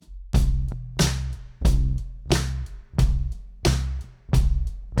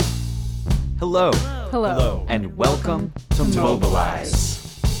Hello. Hello. And welcome to Mobilize.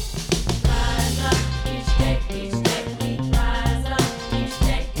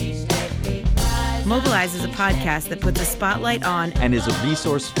 Mobilize is a podcast that puts a spotlight on And is a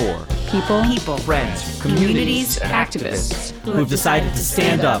resource for people, friends, communities, activists who've decided to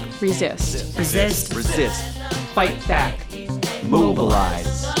stand up, resist. resist, fight back,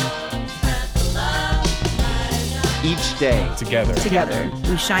 mobilize. Each day, Together,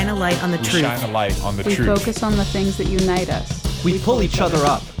 we shine a light on the We truth. shine a light on the we truth. focus on the things that unite us. we pull each other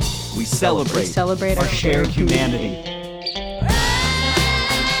up. We celebrate, celebrate our our shared shared humanity.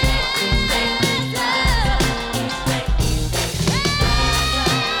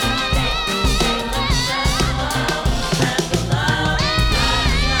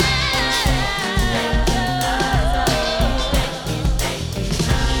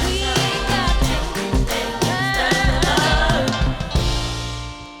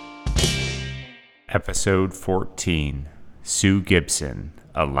 Episode 14, Sue Gibson,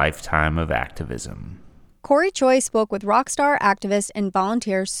 A Lifetime of Activism. Corey Choi spoke with rock star activist and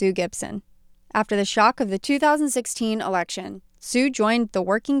volunteer Sue Gibson. After the shock of the 2016 election, Sue joined the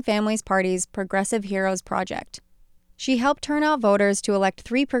Working Families Party's Progressive Heroes Project. She helped turn out voters to elect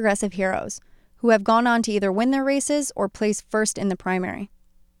 3 progressive heroes, who have gone on to either win their races or place first in the primary.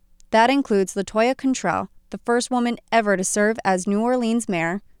 That includes LaToya Cantrell, the first woman ever to serve as New Orleans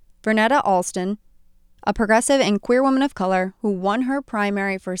mayor, Vernetta Alston, a progressive and queer woman of color who won her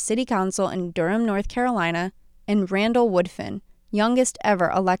primary for city council in Durham, North Carolina, and Randall Woodfin, youngest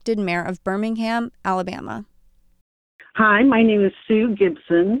ever elected mayor of Birmingham, Alabama. Hi, my name is Sue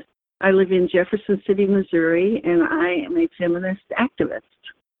Gibson. I live in Jefferson City, Missouri, and I am a feminist activist.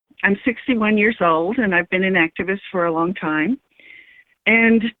 I'm 61 years old, and I've been an activist for a long time.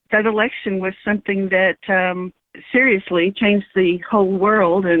 And that election was something that seriously changed the whole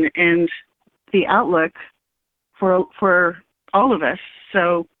world and the outlook for all of us.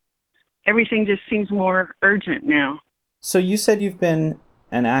 So everything just seems more urgent now. So you said you've been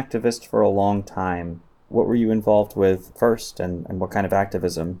an activist for a long time. What were you involved with first, and what kind of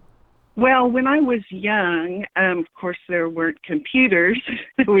activism? Well, when I was young, of course, there weren't computers.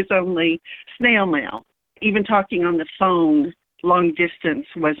 There was only snail mail. Even talking on the phone long distance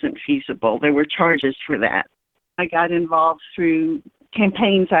wasn't feasible. There were charges for that. I got involved through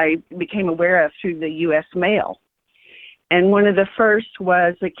campaigns I became aware of through the U.S. mail. And one of the first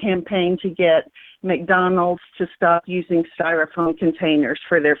was a campaign to get McDonald's to stop using styrofoam containers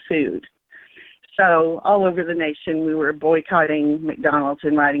for their food. So all over the nation, we were boycotting McDonald's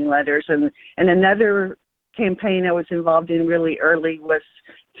and writing letters. And another campaign I was involved in really early was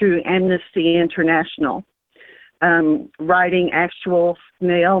through Amnesty International, writing actual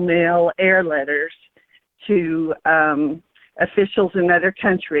snail mail air letters to officials in other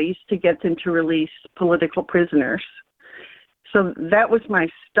countries to get them to release political prisoners. So that was my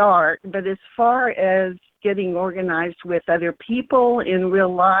start. But as far as getting organized with other people in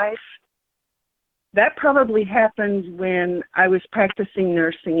real life, that probably happened when I was practicing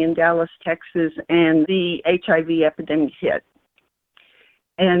nursing in Dallas, Texas, and the HIV epidemic hit.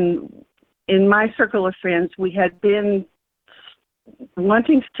 And in my circle of friends, we had been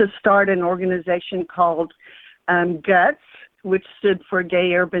wanting to start an organization called GUTS, which stood for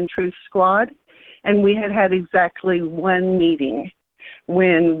Gay Urban Truth Squad. And we had exactly one meeting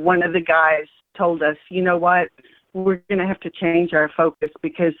when one of the guys told us, you know what, we're going to have to change our focus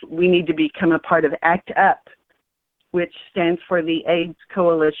because we need to become a part of ACT UP, which stands for the AIDS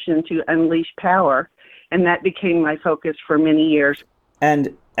Coalition to Unleash Power. And that became my focus for many years.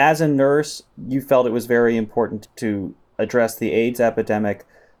 And as a nurse, you felt it was very important to address the AIDS epidemic.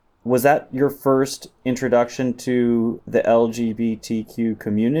 Was that your first introduction to the LGBTQ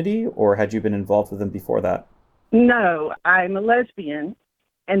community, or had you been involved with them before that? No, I'm a lesbian,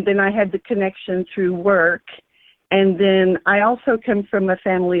 and then I had the connection through work, and then I also come from a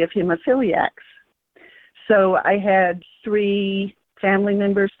family of hemophiliacs. So I had 3 family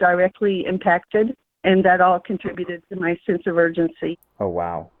members directly impacted, and that all contributed to my sense of urgency. Oh,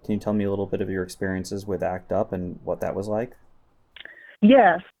 wow. Can you tell me a little bit of your experiences with ACT UP and what that was like?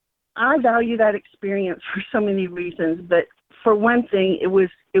 Yes. I value that experience for so many reasons, but for one thing, it was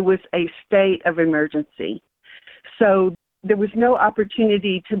a state of emergency. So there was no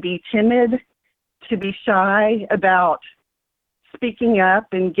opportunity to be timid, to be shy about speaking up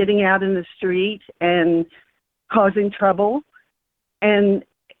and getting out in the street and causing trouble. And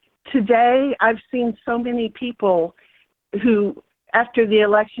today, I've seen so many people who, after the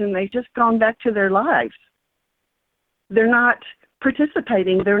election, they've just gone back to their lives. They're not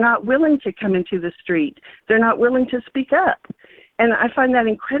participating. They're not willing to come into the street. They're not willing to speak up. And I find that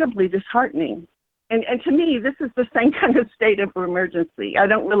incredibly disheartening. And to me, this is the same kind of state of emergency. I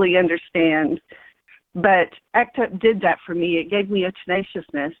don't really understand, but ACT UP did that for me. It gave me a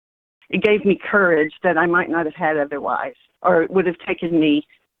tenaciousness. It gave me courage that I might not have had otherwise, or it would have taken me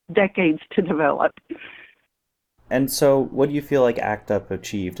decades to develop. And so what do you feel like ACT UP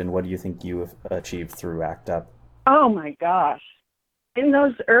achieved, and what do you think you have achieved through ACT UP? Oh, my gosh. In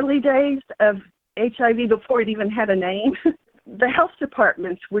those early days of HIV, before it even had a name, the health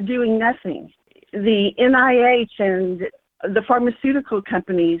departments were doing nothing. The NIH and the pharmaceutical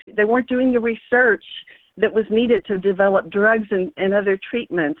companies, they weren't doing the research that was needed to develop drugs and other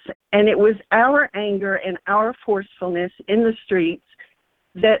treatments. And it was our anger and our forcefulness in the streets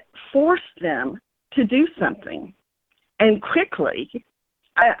that forced them to do something. And quickly.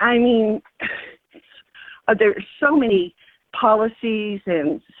 I mean, there are so many policies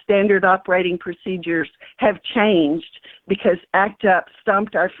and standard operating procedures have changed because ACT UP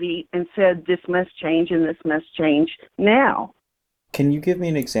stomped our feet and said this must change and this must change now. Can you give me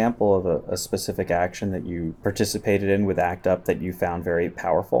an example of a specific action that you participated in with ACT UP that you found very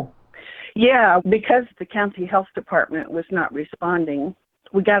powerful? Yeah, because the county health department was not responding,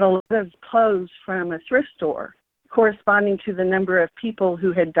 we got a lot of clothes from a thrift store corresponding to the number of people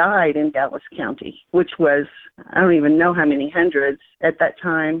who had died in Dallas County, which was, I don't even know how many hundreds at that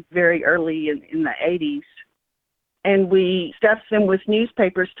time, very early in the 80s. And we stuffed them with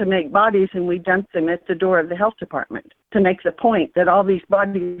newspapers to make bodies, and we dumped them at the door of the health department to make the point that all these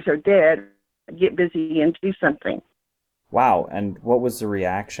bodies are dead, get busy and do something. Wow, and what was the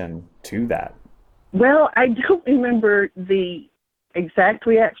reaction to that? Well, I don't remember the exact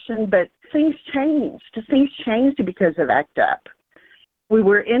reaction, but things changed. Things changed because of ACT UP. We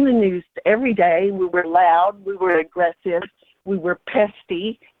were in the news every day. We were loud. We were aggressive. We were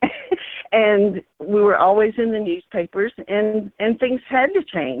pesty. And we were always in the newspapers. And things had to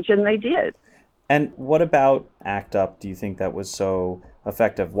change, and they did. And what about ACT UP do you think that was so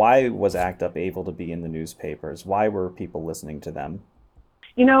effective? Why was ACT UP able to be in the newspapers? Why were people listening to them?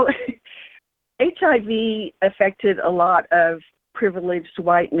 You know, HIV affected a lot of privileged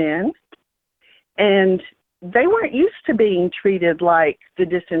white men, and they weren't used to being treated like the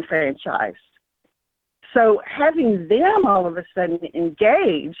disenfranchised. So having them all of a sudden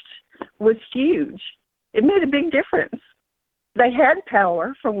engaged was huge. It made a big difference. They had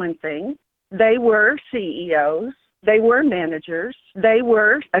power, for one thing. They were CEOs. They were managers. They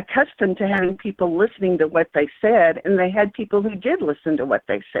were accustomed to having people listening to what they said, and they had people who did listen to what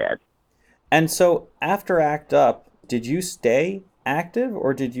they said. And so after ACT UP, did you stay active,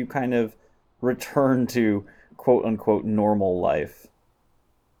 or did you kind of return to quote-unquote normal life?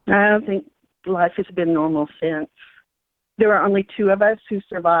 I don't think life has been normal since. There are only 2 of us who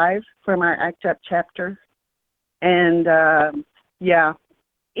survived from our ACT UP chapter. And,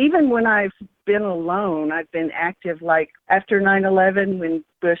 even when I've been alone, I've been active, like after 9/11, when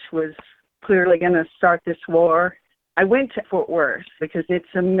Bush was clearly going to start this war. I went to Fort Worth because it's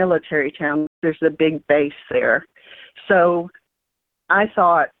a military town. There's a big base there. So I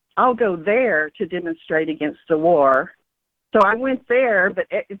thought, I'll go there to demonstrate against the war. So I went there, but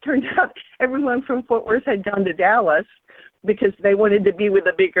it turned out everyone from Fort Worth had gone to Dallas because they wanted to be with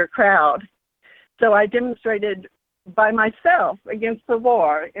a bigger crowd. So I demonstrated by myself against the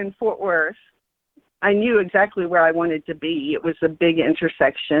war in Fort Worth. I knew exactly where I wanted to be. It was a big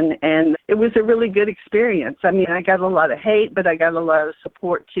intersection, and it was a really good experience. I mean, I got a lot of hate, but I got a lot of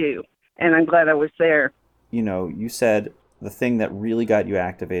support too, and I'm glad I was there. You know, you said the thing that really got you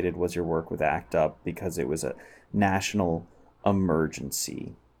activated was your work with ACT UP because it was a national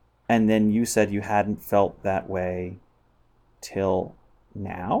emergency. And then you said you hadn't felt that way till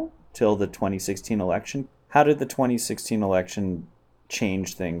now, till the 2016 election. How did the 2016 election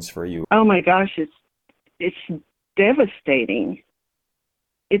change things for you? Oh my gosh, it's devastating.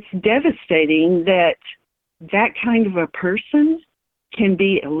 It's devastating that kind of a person can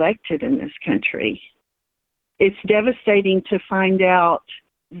be elected in this country. It's devastating to find out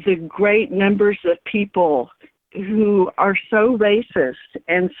the great numbers of people who are so racist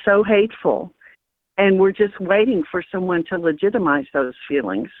and so hateful, and we're just waiting for someone to legitimize those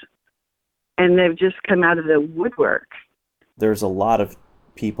feelings. And they've just come out of the woodwork. There's a lot of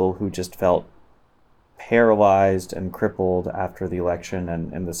people who just felt paralyzed and crippled after the election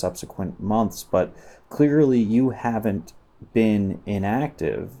and the subsequent months, but clearly you haven't been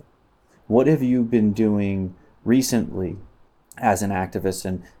inactive. What have you been doing recently as an activist,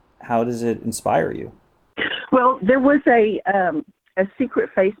 and how does it inspire you? Well, there was a secret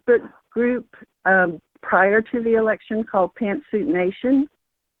Facebook group prior to the election called Pantsuit Nation,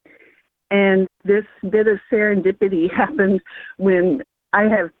 And this bit of serendipity happened when I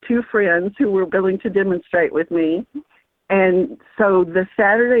have two friends who were willing to demonstrate with me. And so the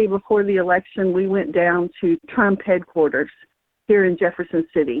Saturday before the election, we went down to Trump headquarters here in Jefferson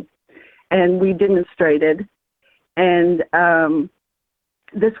City, and we demonstrated. And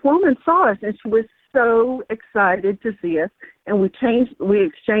this woman saw us, and she was so excited to see us. And we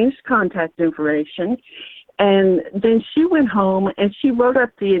exchanged contact information. And then she went home and she wrote up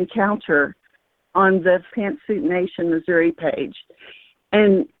the encounter on the Pantsuit Nation Missouri page.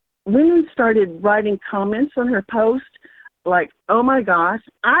 And women started writing comments on her post like, oh my gosh,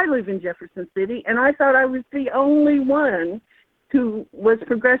 I live in Jefferson City and I thought I was the only one who was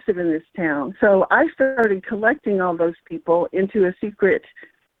progressive in this town. So I started collecting all those people into a secret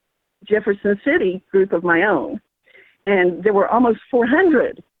Jefferson City group of my own. And there were almost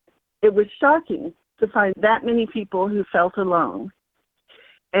 400. It was shocking to find that many people who felt alone.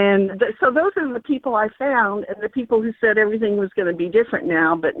 And so those are the people I found, and the people who said everything was going to be different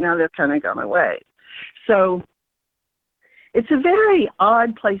now, but now they've kind of gone away. So it's a very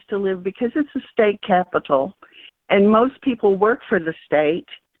odd place to live because it's a state capital, and most people work for the state.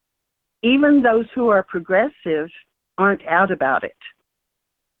 Even those who are progressive aren't out about it,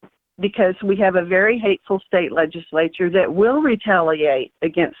 because we have a very hateful state legislature that will retaliate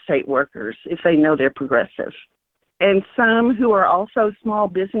against state workers if they know they're progressive. And some who are also small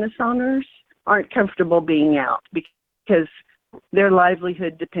business owners aren't comfortable being out because their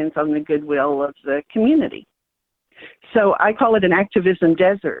livelihood depends on the goodwill of the community. So I call it an activism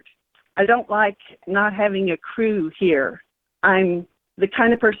desert. I don't like not having a crew here. I'm the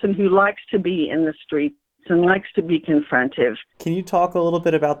kind of person who likes to be in the streets and likes to be confrontive. Can you talk a little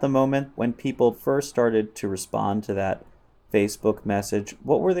bit about the moment when people first started to respond to that Facebook message?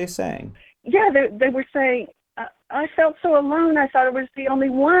 What were they saying? Yeah, they were saying, I felt so alone. I thought I was the only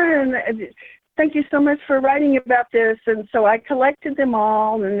one. Thank you so much for writing about this. And so I collected them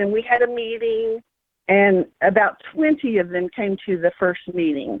all, and then we had a meeting, and about 20 of them came to the first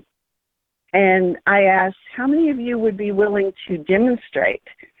meeting. And I asked, how many of you would be willing to demonstrate?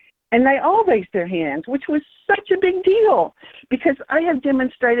 And they all raised their hands, which was such a big deal because I have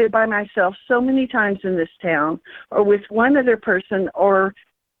demonstrated by myself so many times in this town, or with one other person or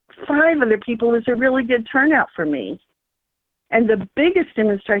 5 other people is a really good turnout for me. And the biggest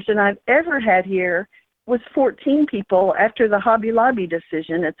demonstration I've ever had here was 14 people after the Hobby Lobby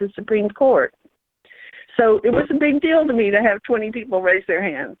decision at the Supreme Court. So it was a big deal to me to have 20 people raise their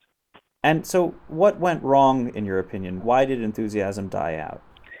hands. And so what went wrong, in your opinion? Why did enthusiasm die out?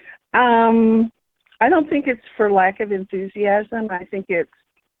 I don't think it's for lack of enthusiasm. I think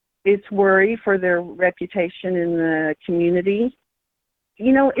it's worry for their reputation in the community.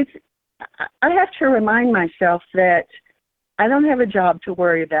 You know, I have to remind myself that I don't have a job to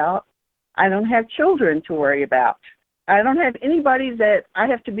worry about. I don't have children to worry about. I don't have anybody that I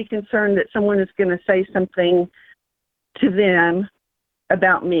have to be concerned that someone is going to say something to them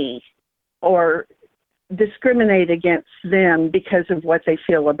about me or discriminate against them because of what they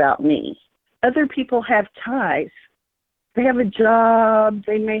feel about me. Other people have ties. They have a job,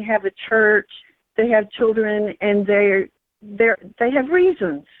 they may have a church, they have children, and they have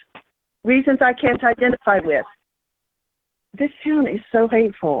reasons I can't identify with. This town is so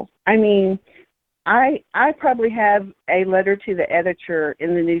hateful. I mean, I probably have a letter to the editor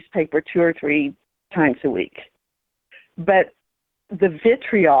in the newspaper 2 or 3 times a week. But the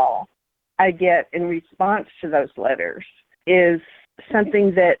vitriol I get in response to those letters is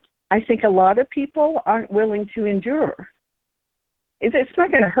something that I think a lot of people aren't willing to endure. It's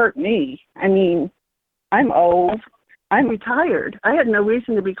not going to hurt me. I mean, I'm old. I'm retired. I had no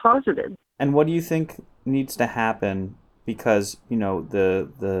reason to be closeted. And what do you think needs to happen? Because, you know,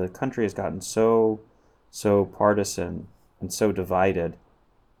 the country has gotten so partisan and so divided.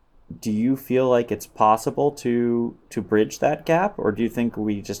 Do you feel like it's possible to bridge that gap, or do you think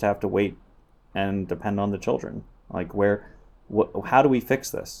we just have to wait and depend on the children? Like, how do we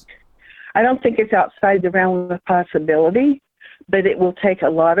fix this? I don't think it's outside the realm of possibility, but it will take a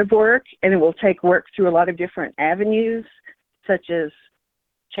lot of work, and it will take work through a lot of different avenues, such as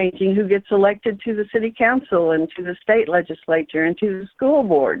changing who gets elected to the city council and to the state legislature and to the school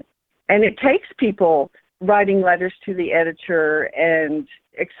board. And it takes people writing letters to the editor and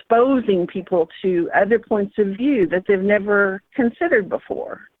exposing people to other points of view that they've never considered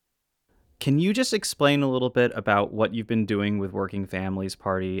before. Can you just explain a little bit about what you've been doing with Working Families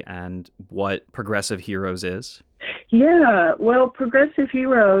Party and what Progressive Heroes is? Yeah, well, Progressive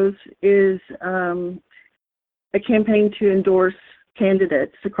Heroes is a campaign to endorse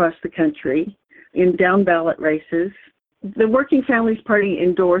candidates across the country in down-ballot races. The Working Families Party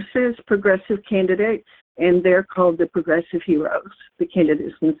endorses progressive candidates, and they're called the Progressive Heroes, the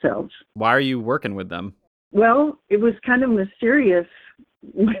candidates themselves. Why are you working with them? Well, it was kind of mysterious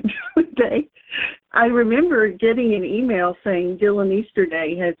one day. I remember getting an email saying Dylan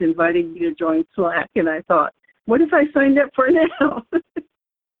Easterday has invited you to join SLAC, and I thought, what if I signed up for it now?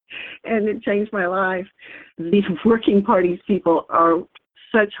 And it changed my life. These working parties people are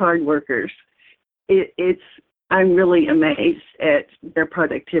such hard workers. I'm really amazed at their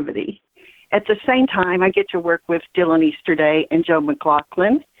productivity. At the same time, I get to work with Dylan Easterday and Joe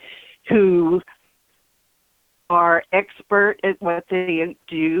McLaughlin, who are expert at what they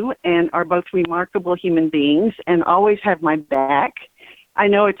do and are both remarkable human beings and always have my back. I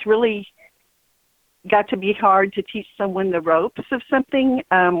know it's really got to be hard to teach someone the ropes of something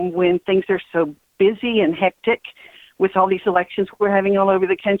when things are so busy and hectic with all these elections we're having all over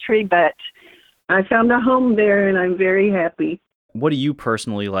the country, but I found a home there and I'm very happy. What do you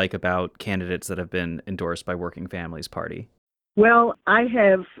personally like about candidates that have been endorsed by Working Families Party? Well, I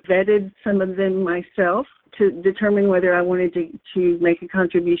have vetted some of them myself to determine whether I wanted to make a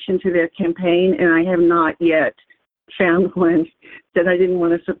contribution to their campaign, and I have not yet found one that I didn't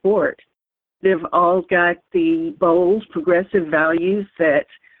want to support. They've all got the bold, progressive values that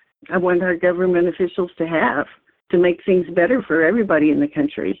I want our government officials to have to make things better for everybody in the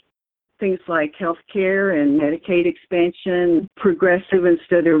country. Things like health care and Medicaid expansion, progressive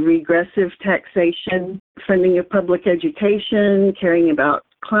instead of regressive taxation, funding of public education, caring about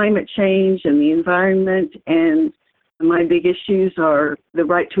climate change and the environment. And my big issues are the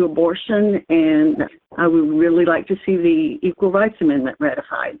right to abortion, and I would really like to see the Equal Rights Amendment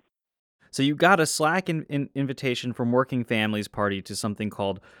ratified. So you got a SLAC invitation from Working Families Party to something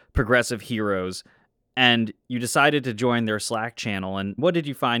called Progressive Heroes, and you decided to join their Slack channel. And what did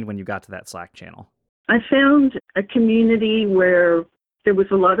you find when you got to that Slack channel? I found a community where there was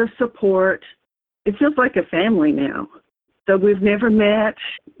a lot of support. It feels like a family now. So we've never met.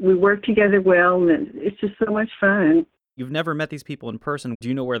 We work together well, and it's just so much fun. You've never met these people in person. Do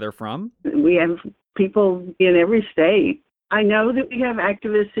you know where they're from? We have people in every state. I know that we have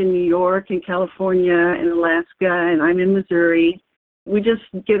activists in New York and California and Alaska, and I'm in Missouri. We just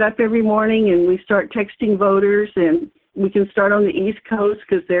get up every morning and we start texting voters, and we can start on the East Coast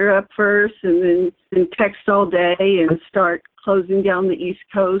because they're up first, and then text all day and start closing down the East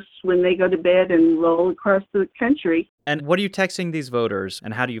Coast when they go to bed and roll across the country. And what are you texting these voters,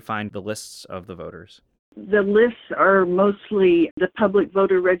 and how do you find the lists of the voters? The lists are mostly the public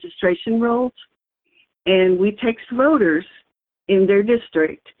voter registration rolls, and we text voters in their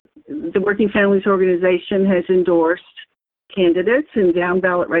district. The Working Families Organization has endorsed candidates in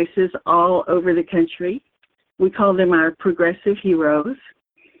down-ballot races all over the country. We call them our progressive heroes.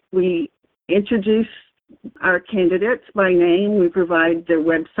 We introduce our candidates by name. We provide their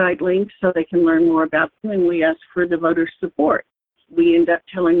website links so they can learn more about them, and we ask for the voter support. We end up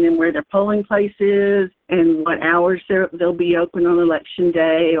telling them where their polling place is and what hours they'll be open on election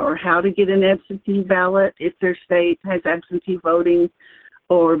day, or how to get an absentee ballot if their state has absentee voting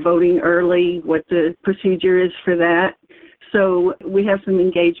or voting early, what the procedure is for that. So we have some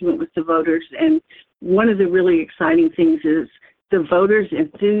engagement with the voters, and one of the really exciting things is the voters'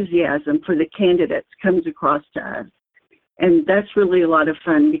 enthusiasm for the candidates comes across to us. And that's really a lot of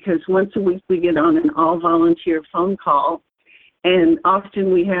fun, because once a week we get on an all-volunteer phone call, and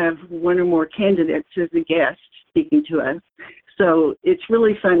often we have one or more candidates as a guest speaking to us. So it's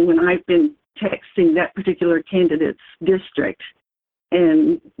really fun when I've been texting that particular candidate's district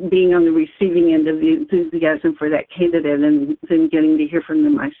and being on the receiving end of the enthusiasm for that candidate, and then getting to hear from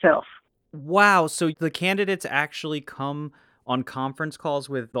them myself. Wow, so the candidates actually come on conference calls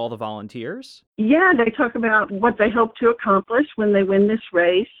with all the volunteers? Yeah, they talk about what they hope to accomplish when they win this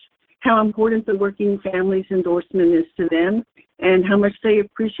race, how important the Working Families endorsement is to them, and how much they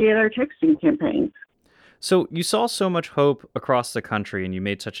appreciate our texting campaign. So you saw so much hope across the country, and you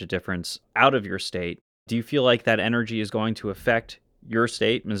made such a difference out of your state. Do you feel like that energy is going to affect your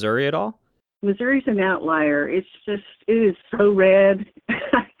state, Missouri, at all? Missouri's an outlier. It is so red.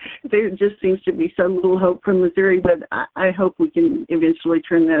 There just seems to be so little hope from Missouri, but I hope we can eventually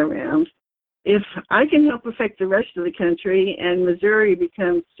turn that around. If I can help affect the rest of the country and Missouri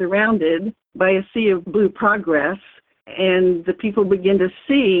becomes surrounded by a sea of blue progress, and the people begin to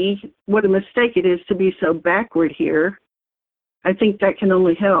see what a mistake it is to be so backward here, I think that can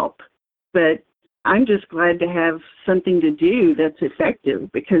only help. But I'm just glad to have something to do that's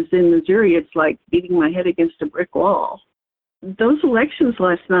effective, because in Missouri it's like beating my head against a brick wall. Those elections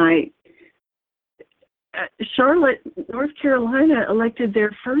last night, Charlotte, North Carolina elected their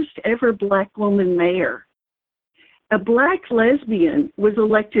first ever Black woman mayor. a black lesbian was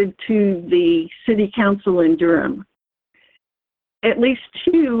elected to the city council in Durham. At least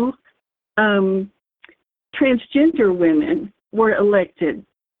 2 transgender women were elected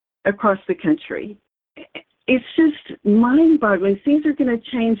across the country. It's just mind-boggling. Things are going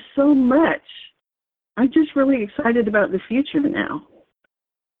to change so much. I'm just really excited about the future now.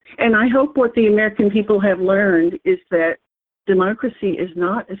 And I hope what the American people have learned is that democracy is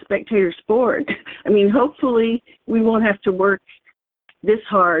not a spectator sport. I mean, hopefully we won't have to work this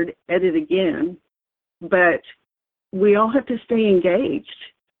hard at it again, but we all have to stay engaged.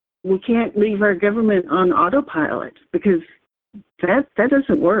 We can't leave our government on autopilot because that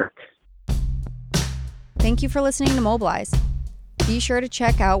doesn't work. Thank you for listening to Mobilize. Be sure to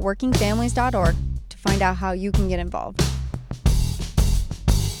check out workingfamilies.org to find out how you can get involved.